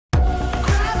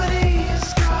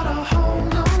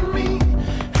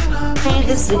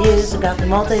This video is about the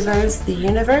multiverse, the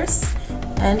universe,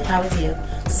 and how it's you.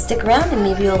 So stick around and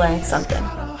maybe you'll learn something.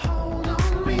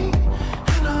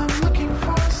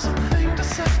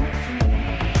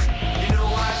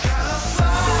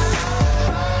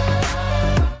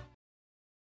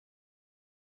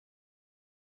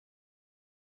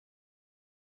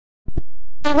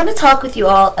 I want to talk with you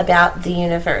all about the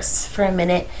universe for a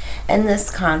minute and this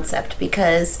concept,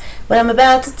 because what I'm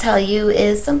about to tell you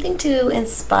is something to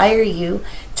inspire you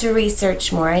to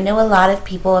research more. I know a lot of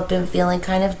people have been feeling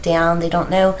kind of down. They don't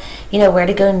know, where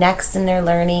to go next in their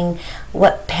learning,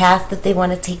 what path that they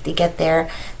want to take to get there.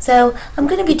 So I'm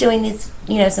going to be doing these,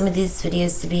 some of these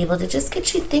videos to be able to just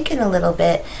get you thinking a little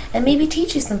bit and maybe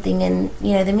teach you something in,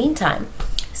 the meantime.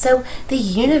 So the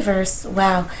universe,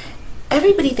 wow.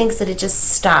 Everybody thinks that it just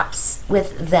stops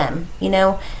with them.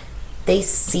 They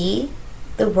see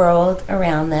the world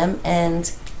around them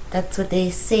and that's what they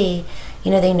see.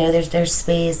 They know there's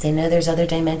space, they know there's other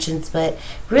dimensions, but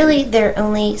really they're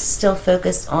only still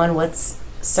focused on what's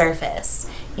surface.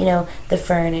 The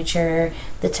furniture,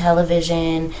 the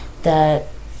television, the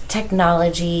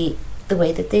technology, the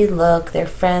way that they look, their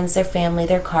friends, their family,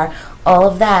 their car, all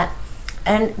of that.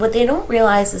 And what they don't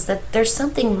realize is that there's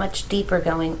something much deeper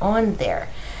going on there.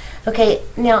 Okay,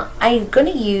 now I'm going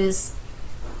to use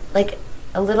like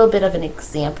a little bit of an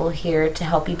example here to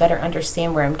help you better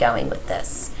understand where I'm going with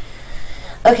this.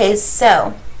 Okay,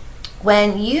 so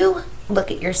when you look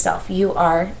at yourself, you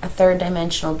are a third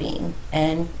dimensional being,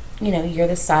 and you're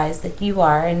the size that you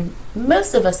are, and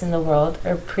most of us in the world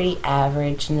are pretty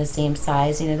average in the same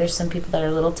size. There's some people that are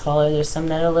a little taller, there's some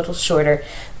that are a little shorter,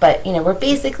 but we're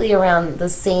basically around the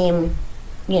same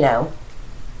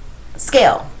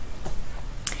scale.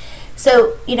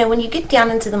 So when you get down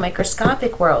into the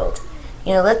microscopic world,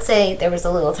 let's say there was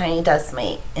a little tiny dust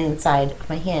mite inside of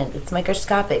my hand. It's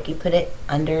microscopic. You put it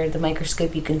under the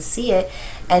microscope, you can see it,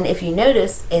 and if you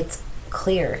notice, it's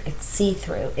clear, it's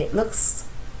see-through, it looks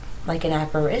like an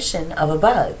apparition of a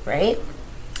bug, right?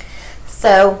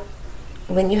 So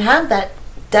when you have that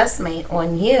dust mite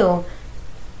on you,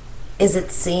 is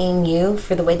it seeing you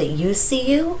for the way that you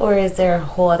see you, or is there a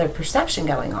whole other perception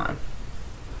going on?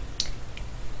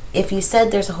 If you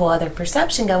said there's a whole other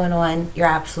perception going on, you're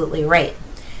absolutely right.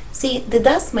 See, the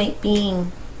dust mite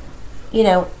being,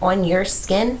 on your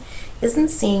skin isn't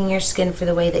seeing your skin for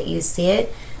the way that you see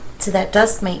it. To that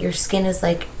dust mite, your skin is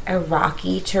like a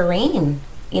rocky terrain.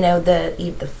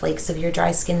 The flakes of your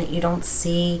dry skin that you don't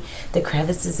see, the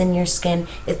crevices in your skin,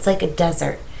 it's like a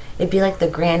desert. It'd be like the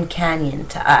Grand Canyon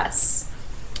to us.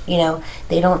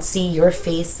 They don't see your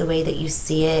face the way that you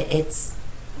see it. It's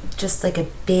just like a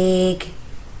big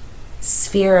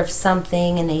sphere of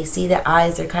something, and they see the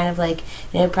eyes are kind of like,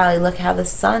 probably look how the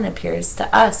sun appears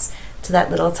to us, to that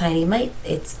little tiny mite.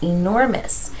 It's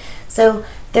enormous. So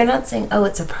they're not saying, oh,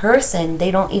 it's a person.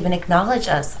 They don't even acknowledge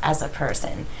us as a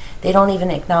person. They don't even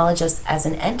acknowledge us as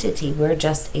an entity. We're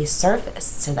just a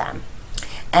surface to them.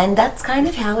 And that's kind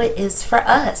of how it is for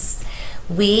us.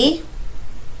 We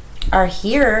are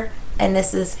here, and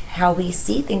this is how we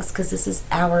see things because this is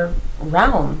our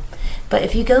realm. But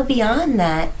if you go beyond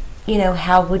that,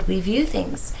 how would we view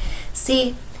things?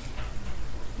 See,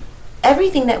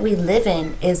 everything that we live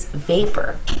in is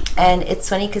vapor. And it's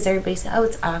funny because everybody says, oh,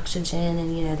 it's oxygen,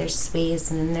 and there's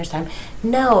space, and then there's time.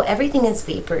 No, everything is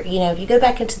vapor. If you go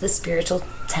back into the spiritual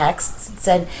texts, it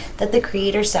said that the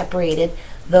Creator separated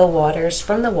the waters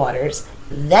from the waters,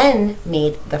 then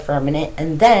made the firmament,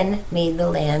 and then made the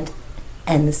land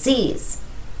and the seas.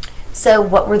 So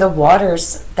what were the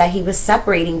waters that he was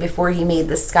separating before he made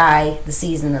the sky, the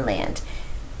seas, and the land?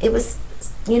 It was,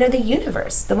 the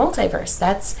universe, the multiverse.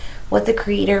 That's what the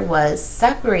Creator was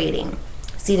separating.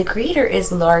 See, the Creator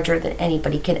is larger than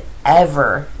anybody can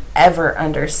ever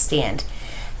understand.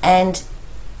 And,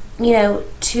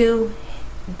 to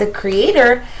the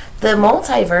Creator, the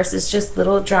multiverse is just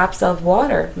little drops of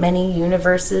water, many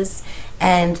universes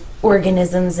and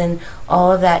organisms and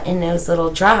all of that in those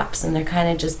little drops, and they're kind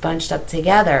of just bunched up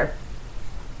together.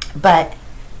 But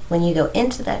when you go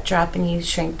into that drop and you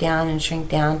shrink down,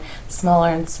 smaller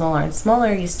and smaller and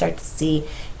smaller, you start to see,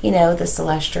 the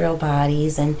celestial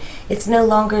bodies, and it's no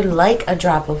longer like a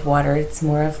drop of water. It's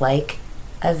more of like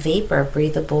a vapor,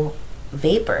 breathable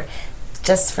vapor.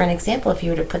 Just for an example, if you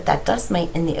were to put that dust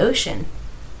mite in the ocean,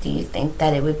 do you think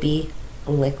that it would be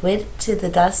liquid to the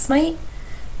dust mite?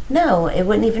 No, it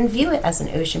wouldn't even view it as an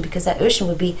ocean, because that ocean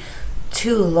would be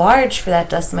too large for that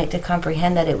dust mite to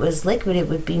comprehend that it was liquid. It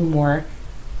would be more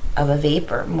of a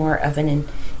vapor, more of an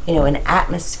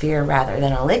atmosphere rather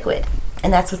than a liquid.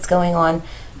 And that's what's going on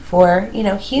for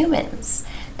humans.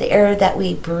 The air that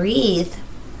we breathe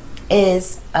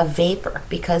is a vapor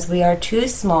because we are too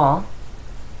small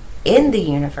in the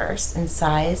universe in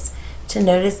size to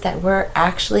notice that we're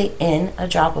actually in a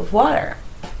drop of water.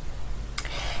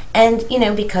 And, you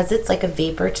know, because it's like a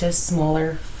vapor to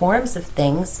smaller forms of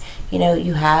things, you know,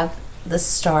 you have the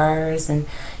stars and,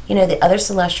 you know, the other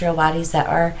celestial bodies that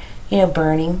are, you know,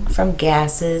 burning from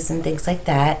gases and things like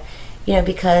that, you know,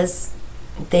 because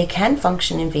they can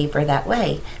function in vapor that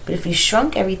way. But if you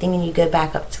shrunk everything and you go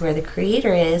back up to where the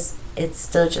Creator is, it's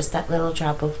still just that little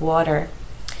drop of water.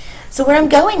 So where I'm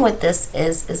going with this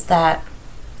is that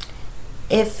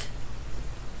if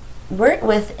we're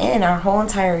within, our whole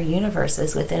entire universe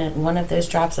is within one of those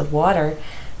drops of water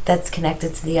that's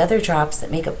connected to the other drops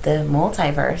that make up the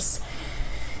multiverse,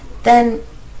 then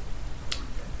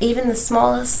even the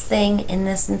smallest thing in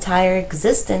this entire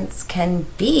existence can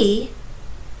be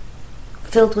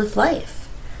filled with life.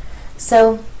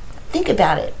 So think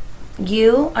about it.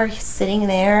 You are sitting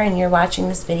there and you're watching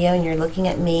this video and you're looking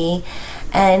at me,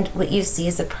 and what you see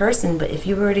is a person, but if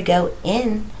you were to go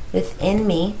in within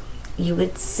me, you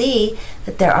would see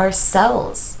that there are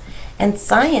cells. And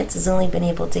science has only been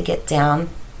able to get down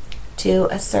to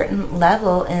a certain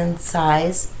level in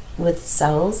size with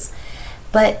cells.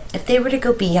 But if they were to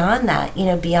go beyond that, you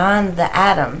know, beyond the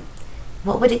atom,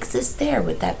 what would exist there?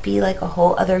 Would that be like a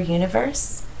whole other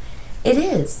universe? It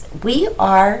is. We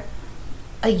are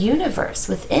a universe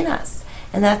within us.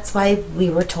 And that's why we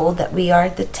were told that we are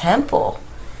the temple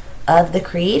of the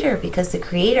Creator, because the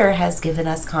Creator has given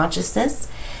us consciousness,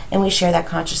 and we share that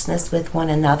consciousness with one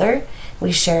another.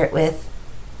 We share it with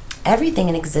everything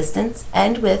in existence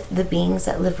and with the beings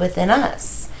that live within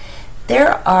us.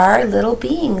 There are little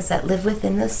beings that live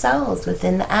within the cells,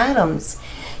 within the atoms,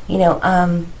 you know,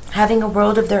 having a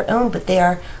world of their own, but they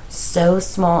are so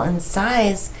small in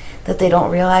size that they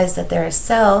don't realize that they're a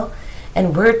cell,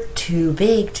 and we're too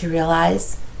big to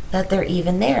realize that they're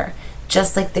even there.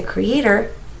 Just like the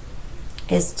Creator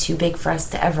is too big for us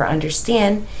to ever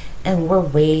understand, and we're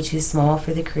way too small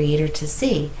for the Creator to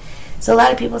see. So a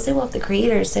lot of people say, well, if the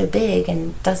Creator is so big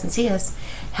and doesn't see us,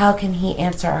 how can He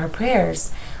answer our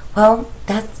prayers? Well,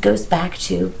 that goes back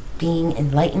to being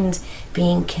enlightened,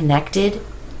 being connected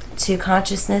to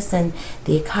consciousness and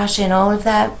the Akasha and all of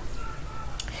that.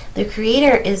 The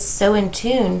Creator is so in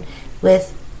tune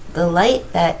with the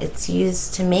light that it's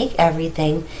used to make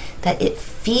everything that it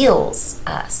feels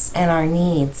us and our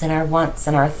needs and our wants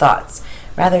and our thoughts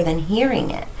rather than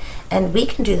hearing it. And we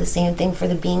can do the same thing for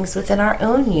the beings within our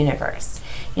own universe.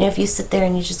 You know, if you sit there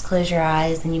and you just close your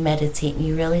eyes and you meditate and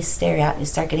you really stare out and you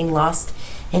start getting lost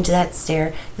into that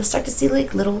stare, you'll start to see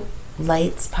like little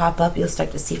lights pop up. You'll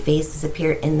start to see faces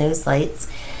appear in those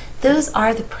lights. Those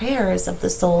are the prayers of the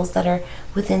souls that are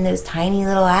within those tiny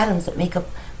little atoms that make up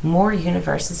more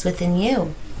universes within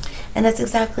you. And that's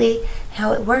exactly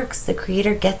how it works. The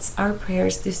Creator gets our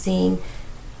prayers through seeing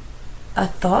a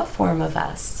thought form of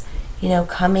us, you know,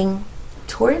 coming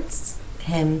towards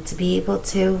Him to be able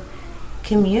to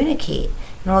communicate.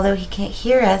 And although He can't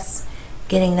hear us,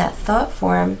 getting that thought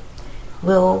form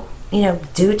will, you know,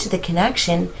 due to the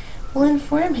connection, will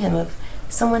inform Him of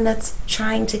someone that's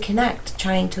trying to connect,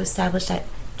 trying to establish that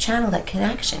channel, that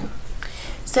connection.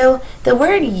 So the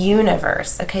word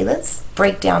universe, okay, let's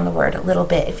break down the word a little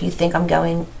bit if you think I'm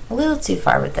going a little too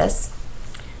far with this.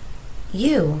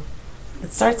 You.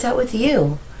 It starts out with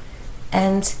you.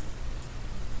 And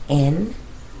in,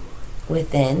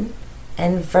 within,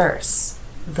 and verse.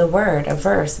 The word, a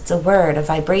verse, it's a word, a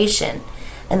vibration.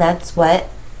 And that's what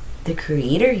the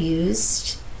Creator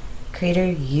used.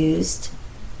 Creator used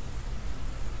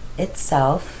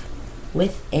itself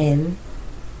within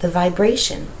the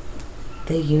vibration,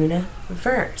 the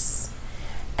universe.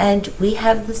 And we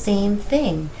have the same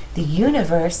thing. The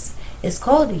universe is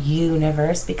called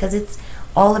universe because it's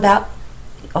all about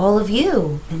all of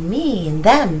you and me and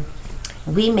them.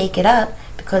 We make it up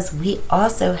because we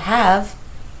also have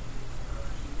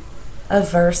a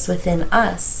verse within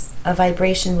us, a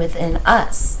vibration within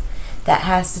us that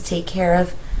has to take care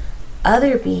of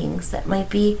other beings that might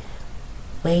be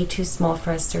way too small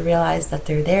for us to realize that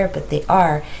they're there, but they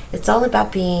are. It's all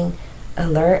about being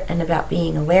alert and about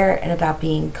being aware and about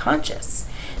being conscious.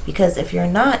 Because if you're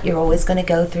not, you're always going to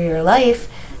go through your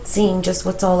life seeing just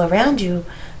what's all around you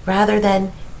rather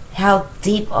than how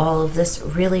deep all of this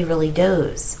really, really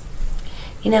goes.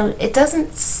 You know, it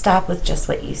doesn't stop with just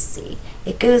what you see.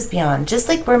 It goes beyond. Just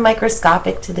like we're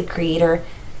microscopic to the Creator,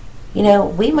 you know,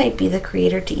 we might be the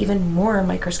Creator to even more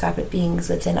microscopic beings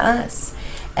within us.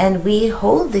 And we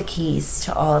hold the keys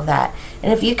to all of that.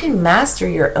 And if you can master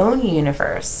your own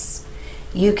universe,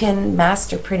 you can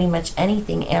master pretty much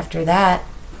anything after that.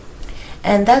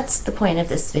 And that's the point of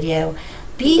this video.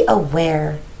 be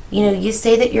aware. You know, you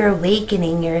say that you're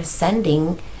awakening, you're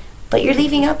ascending, but you're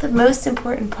leaving out the most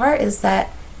important part, is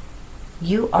that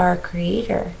you are a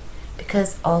creator,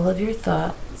 because all of your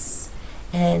thoughts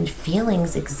and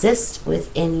feelings exist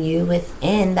within you,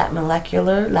 within that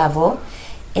molecular level,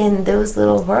 in those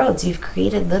little worlds. You've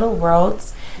created little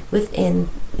worlds within,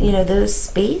 you know, those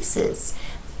spaces,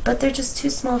 but they're just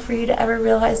too small for you to ever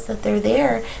realize that they're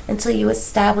there until you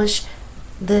establish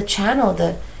the channel,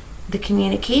 the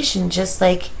communication, just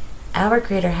like our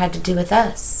Creator had to do with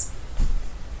us.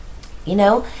 You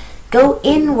know, go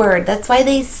inward. That's why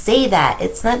they say that.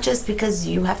 It's not just because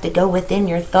you have to go within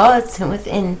your thoughts and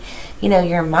within, you know,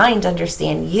 your mind to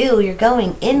understand you. You're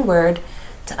going inward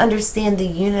to understand the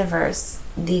universe,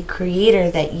 the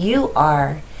Creator that you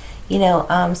are. You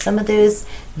know, some of those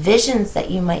visions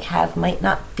that you might have might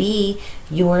not be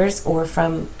yours or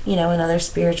from, you know, another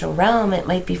spiritual realm. It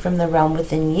might be from the realm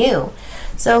within you.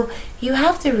 So you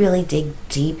have to really dig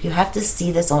deep. You have to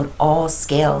see this on all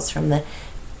scales, from the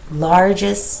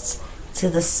largest to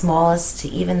the smallest to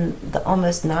even the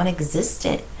almost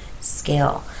non-existent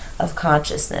scale of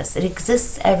consciousness. It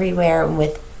exists everywhere and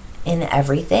within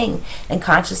everything. And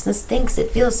consciousness thinks,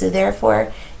 it feels, so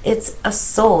therefore it's a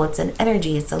soul, it's an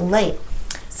energy, it's a light.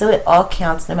 So it all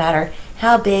counts, no matter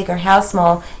how big or how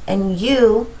small, and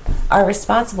you are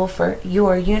responsible for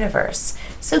your universe.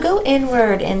 So go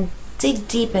inward and dig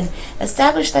deep and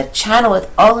establish that channel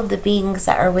with all of the beings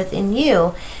that are within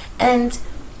you, and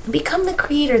become the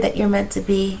creator that you're meant to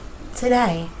be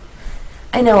today.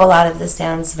 I know a lot of this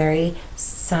sounds very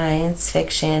science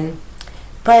fiction,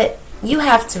 but you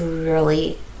have to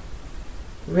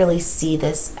really see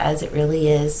this as it really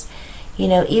is. You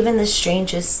know, even the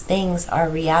strangest things are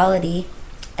reality,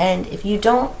 and if you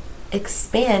don't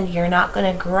expand, you're not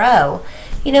going to grow.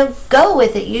 You know, go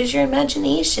with it. Use your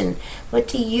imagination. What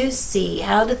do you see?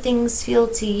 How do things feel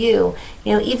to you?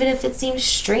 You know, even if it seems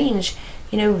strange,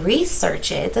 you know,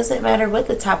 research it. It doesn't matter what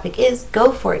the topic is.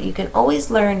 Go for it. You can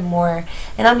always learn more,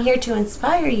 and I'm here to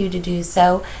inspire you to do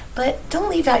so. But don't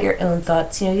leave out your own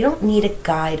thoughts. You know, you don't need a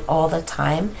guide all the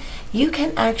time. You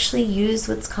can actually use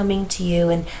what's coming to you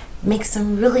and make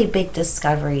some really big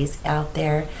discoveries out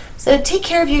there. So take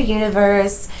care of your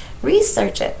universe.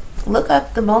 Research it. Look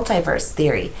up the multiverse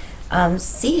theory.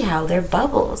 See how they're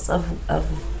bubbles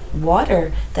of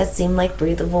water that seem like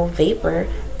breathable vapor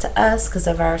to us because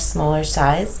of our smaller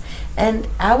size, and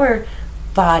our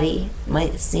body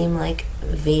might seem like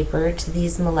vapor to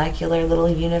these molecular little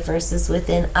universes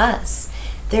within us.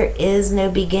 There is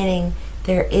no beginning,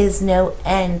 there is no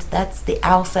end. That's the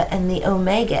Alpha and the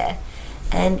Omega,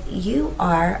 and you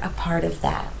are a part of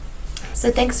that.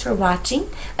 So thanks for watching.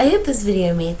 I hope this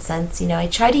video made sense. You know, I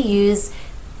try to use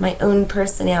my own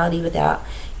personality without,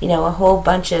 you know, a whole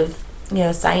bunch of, you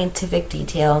know, scientific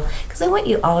detail, because I want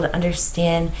you all to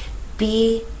understand,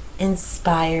 be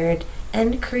inspired,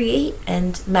 and create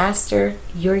and master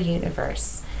your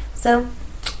universe. So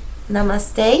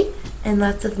namaste and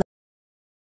lots of love.